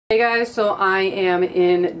Hey guys, so I am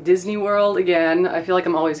in Disney World again. I feel like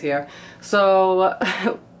I'm always here. So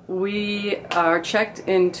we are checked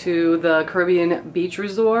into the Caribbean Beach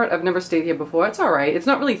Resort. I've never stayed here before. It's alright. It's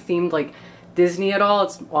not really themed like Disney at all.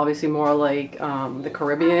 It's obviously more like the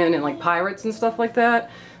Caribbean and like pirates and stuff like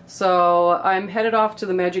that. So I'm headed off to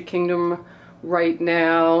the Magic Kingdom right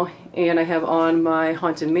now, and I have on my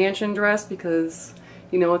Haunted Mansion dress because,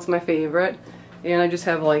 you know, it's my favorite. And I just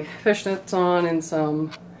have like fishnets on and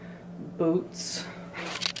some boots.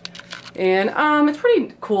 And it's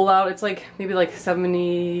pretty cool out. It's like maybe like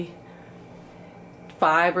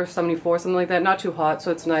 75 or 74, something like that. Not too hot,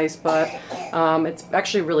 so it's nice, but it's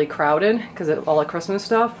actually really crowded because of all the Christmas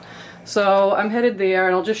stuff. So I'm headed there,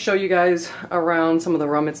 and I'll just show you guys around some of the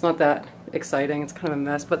room. It's not that exciting. It's kind of a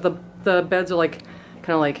mess, but the beds are like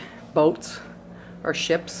kind of like boats or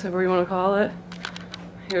ships, whatever you want to call it.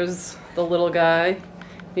 Here's the little guy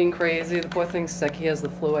being crazy. The poor thing's sick. He has the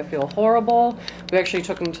flu. I feel horrible. We actually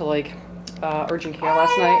took him to like urgent care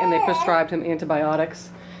last night, and they prescribed him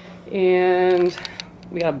antibiotics. And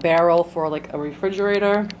we got a barrel for like a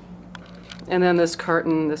refrigerator, and then this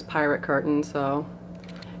curtain, this pirate curtain. So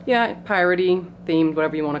yeah, piratey themed,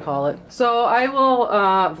 whatever you want to call it. So I will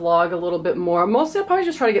vlog a little bit more. Mostly I'll probably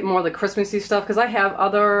just try to get more of the Christmassy stuff because I have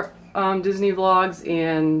other Disney vlogs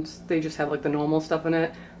and they just have like the normal stuff in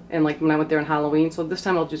it. And like when I went there on Halloween, so this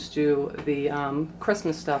time I'll just do the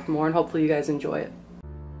Christmas stuff more, and hopefully you guys enjoy it.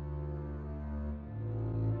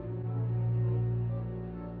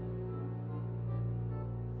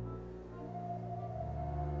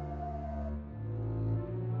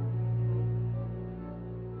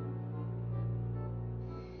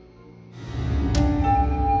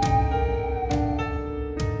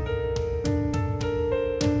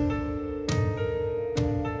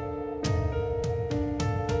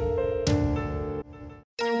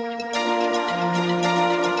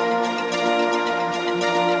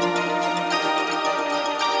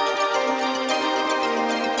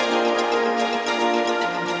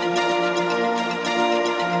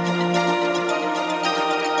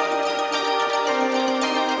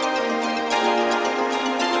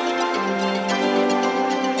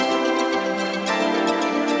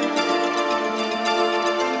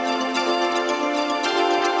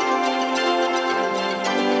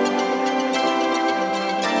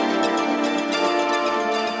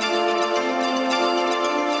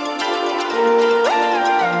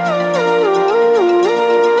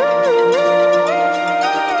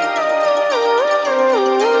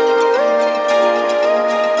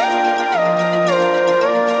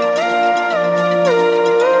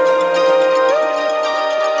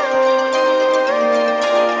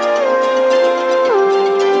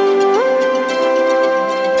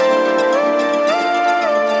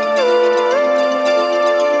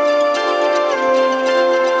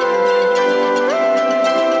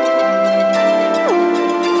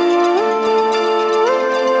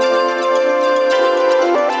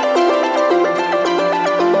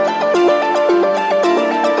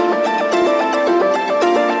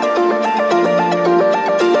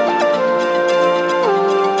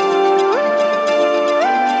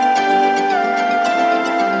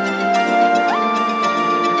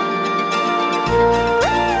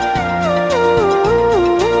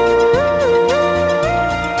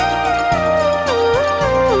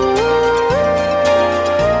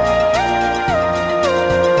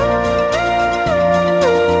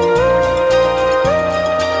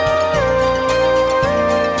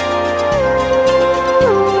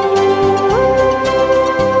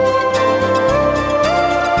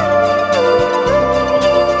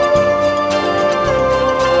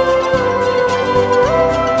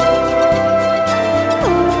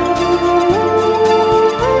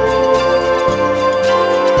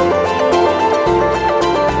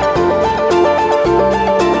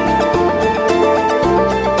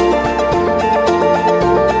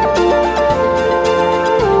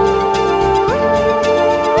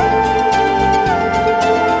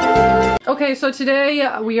 Okay, so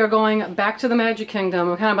today we are going back to the Magic Kingdom.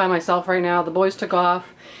 I'm kind of by myself right now. The boys took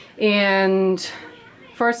off, and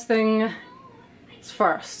first thing is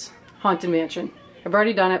first, Haunted Mansion. I've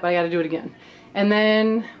already done it, but I gotta do it again. And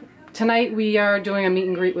then tonight we are doing a meet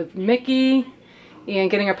and greet with Mickey and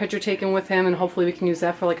getting our picture taken with him, and hopefully we can use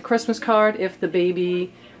that for like a Christmas card if the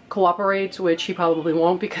baby cooperates, which he probably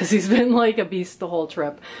won't because he's been like a beast the whole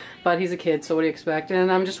trip. But he's a kid, so what do you expect?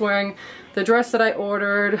 And I'm just wearing the dress that I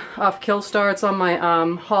ordered off Killstar. It's on my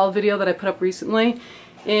haul video that I put up recently.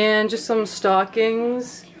 And just some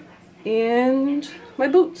stockings and my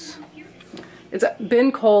boots. It's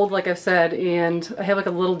been cold, like I said, and I have like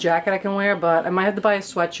a little jacket I can wear, but I might have to buy a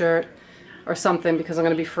sweatshirt or something because I'm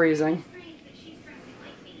going to be freezing.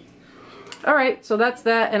 Alright, so that's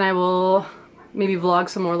that, and I will maybe vlog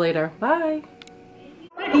some more later. Bye!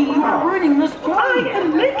 You are ruining this play. I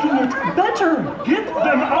am making it better. Get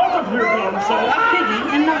them out of here, Gonzo.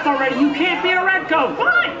 Piggy, enough already. You can't be a redcoat.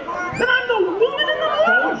 Why? Then I'm the woman in the moon.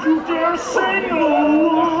 Don't you dare say no.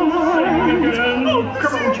 Oh,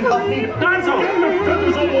 come on, you help me. Gonzo, get your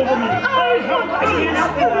feathers all over me. I can't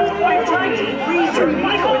help it. I'm trying to freeze your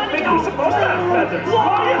Michael. I think I'm supposed to have feathers.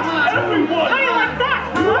 Why? It's everyone. How do you like that?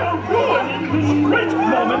 You are ruining this great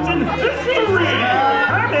moment in history.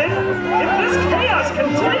 Herman, if this chaos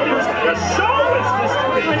continues, the show is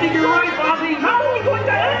history. I think you're right, Bobby. How are we going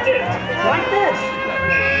to end it? Like this.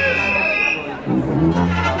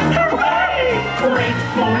 Hooray! Great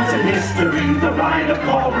moments in history, the ride of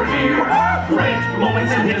Paul Revere. Great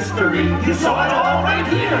moments in history, you saw it all right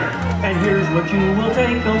here. And here's what you will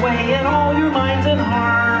take away in all your minds and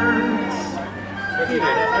hearts. Great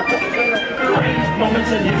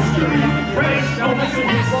moments in history, great moments in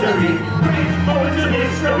history, great moments in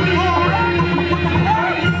history.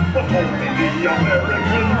 But only the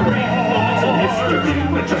American great moments in history,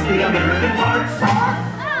 with just the American parts.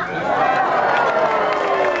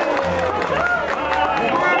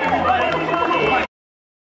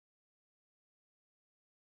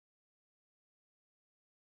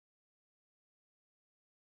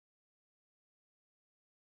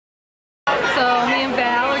 So me and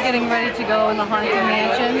Val are getting ready to go in the Haunted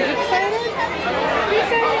Mansion. You excited?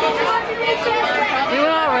 We were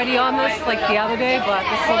already on this like the other day, but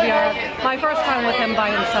this will be my first time with him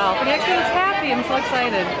by himself. And he actually looks happy. I'm so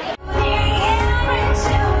excited.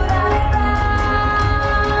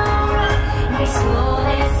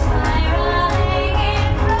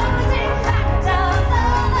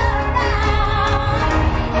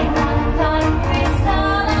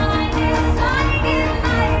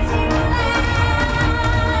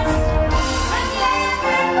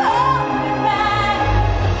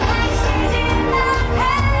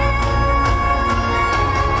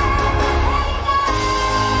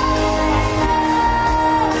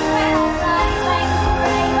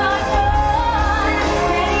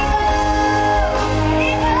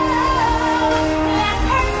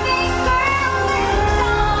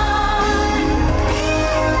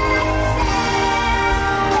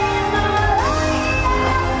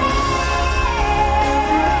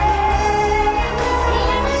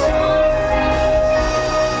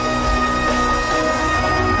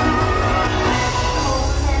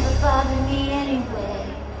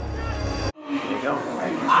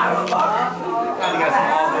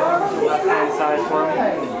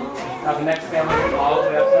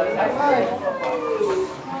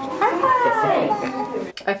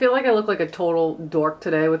 I feel like I look like a total dork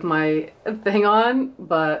today with my thing on,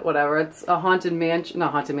 but whatever. It's a Haunted Mansion,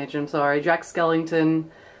 not Haunted Mansion, I'm sorry, Jack Skellington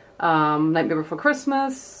Nightmare Before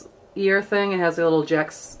Christmas ear thing. It has a little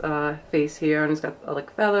Jack's face here, and it's got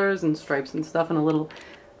like feathers and stripes and stuff, and a little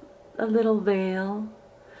veil.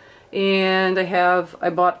 And I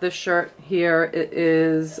bought this shirt here. It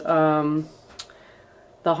is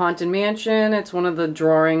the Haunted Mansion. It's one of the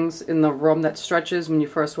drawings in the room that stretches when you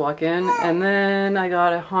first walk in. And then I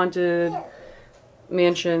got a Haunted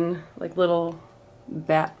Mansion, like little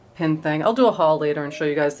bat pin thing. I'll do a haul later and show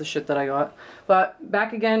you guys the shit that I got. But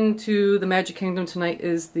back again to the Magic Kingdom tonight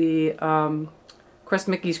is the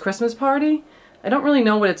Mickey's Christmas Party. I don't really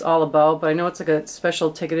know what it's all about, but I know it's like a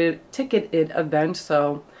special ticketed event,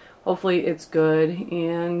 so hopefully it's good,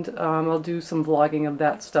 and I'll do some vlogging of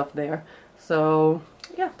that stuff there. So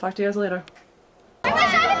yeah, talk to you guys later. I wish I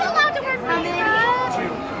was allowed to work for this.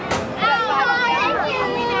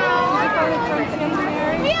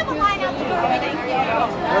 We have a line out the door. Thank you.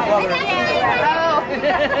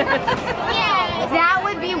 Is that